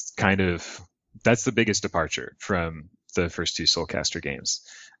that's the biggest departure from the first two Soulcaster games.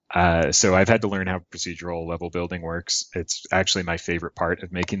 So I've had to learn how procedural level building works. It's actually my favorite part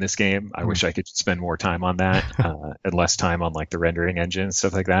of making this game. I wish I could spend more time on that and less time on like the rendering engine and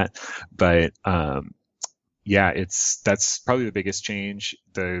stuff like that. But yeah, that's probably the biggest change.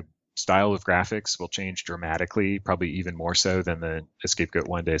 The style of graphics will change dramatically, probably even more so than the Escape Goat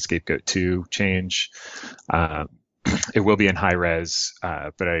 1 to Escape Goat 2 change. It will be in high res,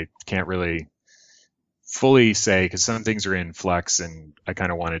 but I can't really fully say because some things are in flux and I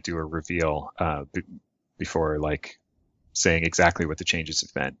kind of want to do a reveal before like saying exactly what the changes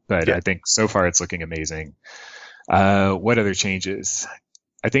have been. But yeah. I think so far it's looking amazing. What other changes?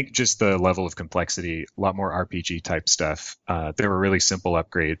 I think just the level of complexity, a lot more RPG type stuff. There were really simple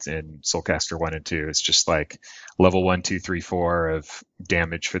upgrades in Soulcaster 1 and 2. It's just like level 1, 2, 3, 4 of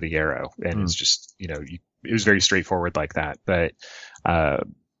damage for the arrow. And it's just, it was very straightforward like that. But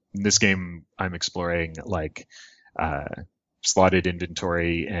in this game, I'm exploring like slotted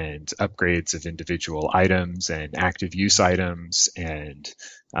inventory and upgrades of individual items and active use items and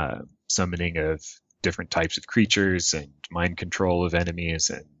summoning of different types of creatures and mind control of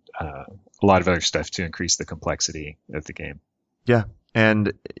enemies and a lot of other stuff to increase the complexity of the game. Yeah.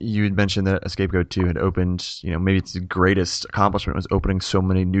 And you had mentioned that Escape Goat 2 had opened, maybe its greatest accomplishment was opening so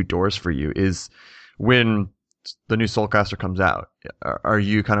many new doors for you. Is when the new Soulcaster comes out, are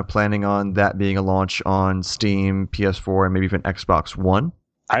you kind of planning on that being a launch on Steam, PS4, and maybe even Xbox One?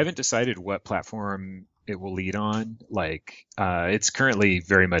 I haven't decided what platform it will lead on. Like, it's currently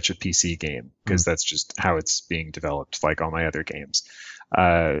very much a PC game because that's just how it's being developed, like all my other games.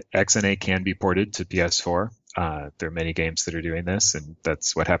 XNA can be ported to PS4. There are many games that are doing this, and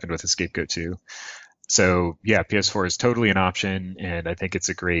that's what happened with Escape Goat 2. So yeah, PS4 is totally an option, and I think it's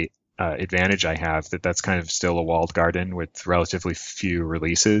a great advantage I have that's kind of still a walled garden with relatively few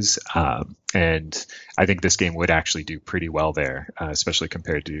releases. And I think this game would actually do pretty well there, especially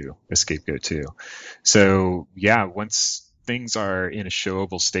compared to Escape Goat 2. So yeah, once things are in a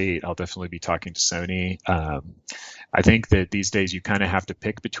showable state, I'll definitely be talking to Sony. I think that these days you kind of have to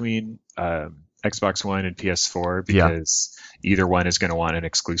pick between Xbox One and PS4 because either one is going to want an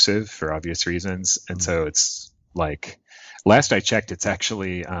exclusive for obvious reasons. And so it's like, last I checked, it's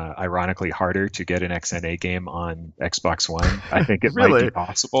actually ironically harder to get an XNA game on Xbox One. I think it Really? might be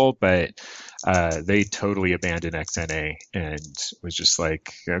possible, but they totally abandoned XNA and was just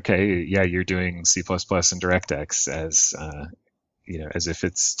like, okay, yeah, you're doing C++ and DirectX as if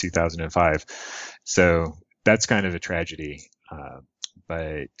it's 2005. So that's kind of a tragedy.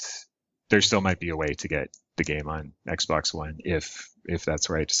 But there still might be a way to get the game on Xbox One if that's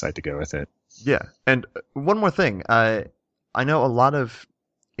where I decide to go with it. Yeah, and one more thing. I know a lot of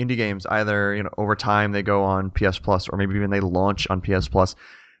indie games either, over time they go on PS Plus or maybe even they launch on PS Plus.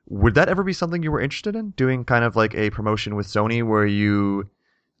 Would that ever be something you were interested in, doing kind of like a promotion with Sony where you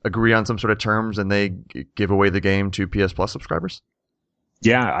agree on some sort of terms and they give away the game to PS Plus subscribers?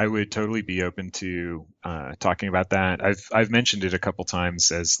 Yeah, I would totally be open to talking about that. I've mentioned it a couple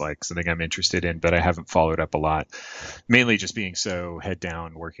times as like something I'm interested in, but I haven't followed up a lot. Mainly just being so head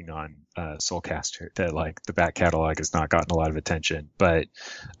down working on Soulcaster that like the back catalog has not gotten a lot of attention. But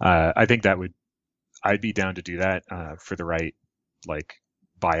I think I'd be down to do that for the right like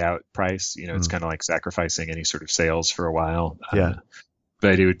buyout price. You know, it's kind of like sacrificing any sort of sales for a while. Yeah.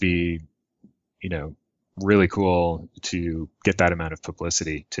 But it would be, you know, really cool to get that amount of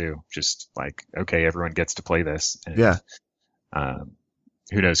publicity too. Just like, okay, everyone gets to play this. And, Yeah.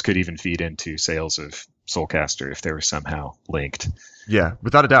 Who knows, could even feed into sales of Soulcaster if they were somehow linked. Yeah,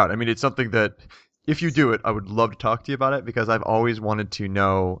 without a doubt. I mean, it's something that if you do it, I would love to talk to you about it because I've always wanted to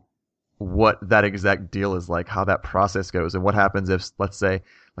know what that exact deal is like, how that process goes, and what happens if, let's say,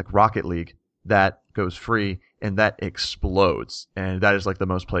 like Rocket League, that goes free and that explodes and that is like the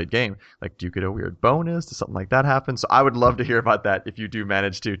most played game. Like, do you get a weird bonus? Does something like that happen? So I would love to hear about that if you do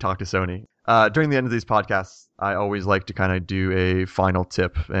manage to talk to Sony. During the end of these podcasts, I always like to kind of do a final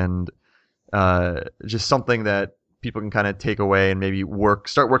tip and just something that people can kind of take away and maybe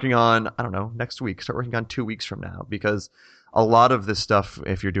start working on, I don't know, next week, start working on 2 weeks from now, because a lot of this stuff,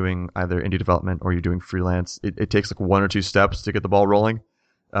 if you're doing either indie development or you're doing freelance, it takes like 1 or 2 steps to get the ball rolling.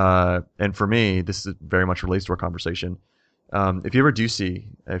 And for me, this is very much relates to our conversation. If you ever do see,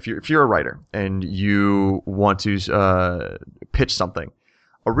 if you're a writer and you want to pitch something,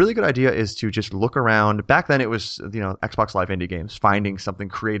 a really good idea is to just look around. Back then it was, Xbox Live Indie Games, finding something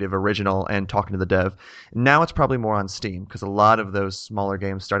creative, original, and talking to the dev. Now it's probably more on Steam because a lot of those smaller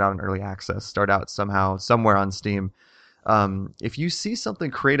games start out in early access, start out somewhere on Steam. If you see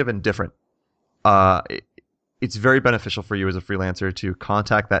something creative and different, it's very beneficial for you as a freelancer to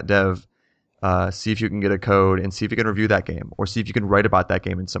contact that dev, see if you can get a code and see if you can review that game or see if you can write about that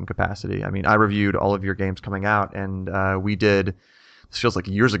game in some capacity. I mean, I reviewed all of your games coming out and we did, this feels like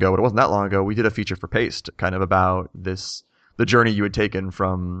years ago, but it wasn't that long ago, we did a feature for Paste kind of about the journey you had taken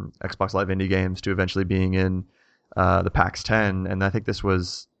from Xbox Live Indie Games to eventually being in the PAX 10. And I think this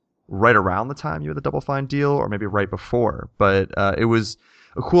was right around the time you had the Double Fine deal or maybe right before. But it was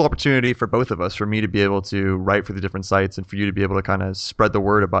a cool opportunity for both of us, for me to be able to write for the different sites and for you to be able to kind of spread the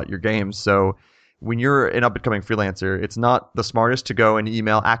word about your games. So when you're an up-and-coming freelancer, it's not the smartest to go and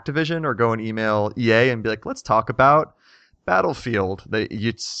email Activision or go and email EA and be like, let's talk about Battlefield.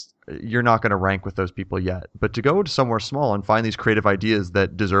 You're not going to rank with those people yet. But to go to somewhere small and find these creative ideas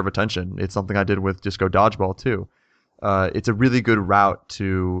that deserve attention, it's something I did with Disco Dodgeball too. It's a really good route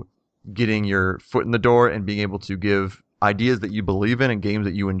to getting your foot in the door and being able to give ideas that you believe in and games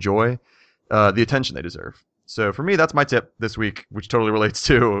that you enjoy the attention they deserve. So for me, that's my tip this week, which totally relates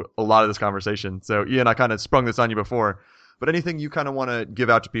to a lot of this conversation. So Ian, I kind of sprung this on you before, but anything you kind of want to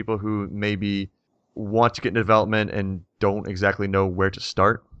give out to people who maybe want to get into development and don't exactly know where to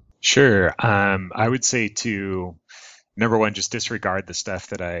start? Sure. I would say to number one, just disregard the stuff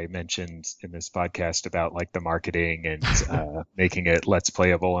that I mentioned in this podcast about like the marketing and making it let's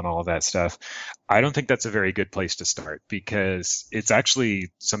playable and all of that stuff. I don't think that's a very good place to start because it's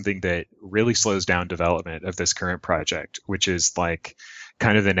actually something that really slows down development of this current project, which is like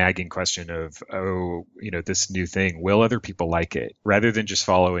kind of the nagging question of, this new thing, will other people like it? Rather than just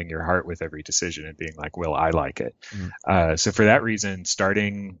following your heart with every decision and being like, will I like it? So for that reason,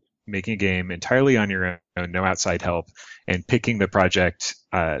 making a game entirely on your own, no outside help, and picking the project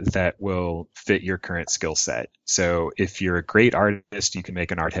that will fit your current skill set. So if you're a great artist, you can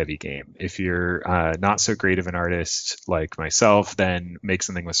make an art-heavy game. If you're not so great of an artist like myself, then make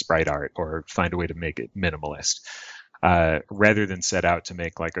something with sprite art or find a way to make it minimalist. Rather than set out to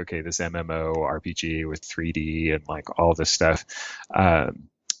make like, okay, this MMO RPG with 3D and like all this stuff.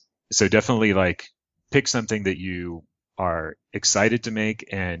 So definitely like pick something that you are excited to make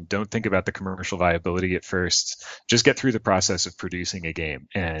and don't think about the commercial viability at first. Just get through the process of producing a game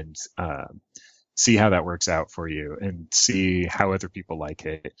and see how that works out for you and see how other people like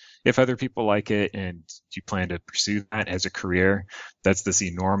it. If other people like it and you plan to pursue that as a career, that's this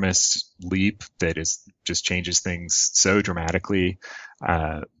enormous leap that just changes things so dramatically.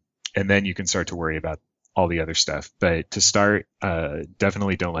 And then you can start to worry about all the other stuff. But to start,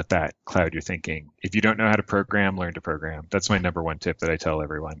 definitely don't let that cloud your thinking. If you don't know how to program, learn to program. That's my number one tip that I tell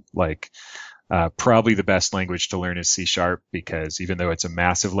everyone. Probably the best language to learn is C# because even though it's a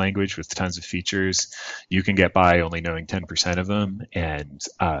massive language with tons of features, you can get by only knowing 10% of them. And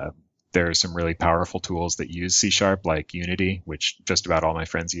there are some really powerful tools that use C# like Unity, which just about all my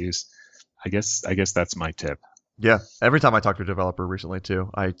friends use. I guess that's my tip. Yeah. Every time I talk to a developer recently too,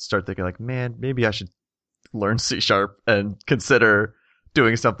 I start thinking like, man, maybe I should learn C# and consider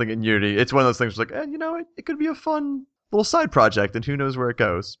doing something in Unity. It's one of those things like, it could be a fun little side project, and who knows where it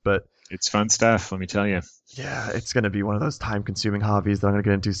goes. But it's fun stuff, let me tell you. Yeah, it's going to be one of those time-consuming hobbies that I'm going to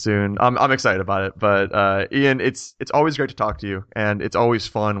get into soon. I'm excited about it. But Ian, it's always great to talk to you, and it's always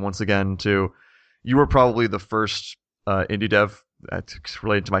fun once again to. You were probably the first indie dev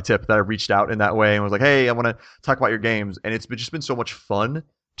related to my tip that I reached out in that way and was like, hey, I want to talk about your games, and it's just been so much fun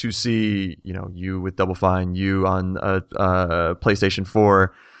to see you with Double Fine, you on PlayStation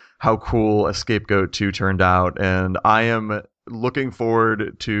 4, how cool Escape Goat 2 turned out, and I am looking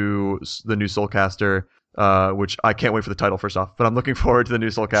forward to the new Soulcaster, which I can't wait for the title first off, but I'm looking forward to the new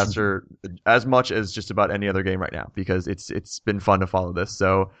Soulcaster as much as just about any other game right now, because it's been fun to follow this.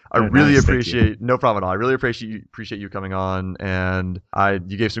 So I really appreciate, no problem at all. I really appreciate you coming on, and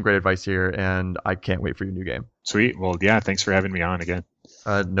you gave some great advice here, and I can't wait for your new game. Sweet. Well, yeah, thanks for having me on again.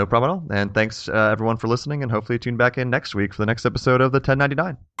 No problem at all. And thanks everyone for listening, and hopefully tune back in next week for the next episode of the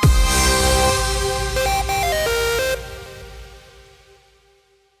 1099.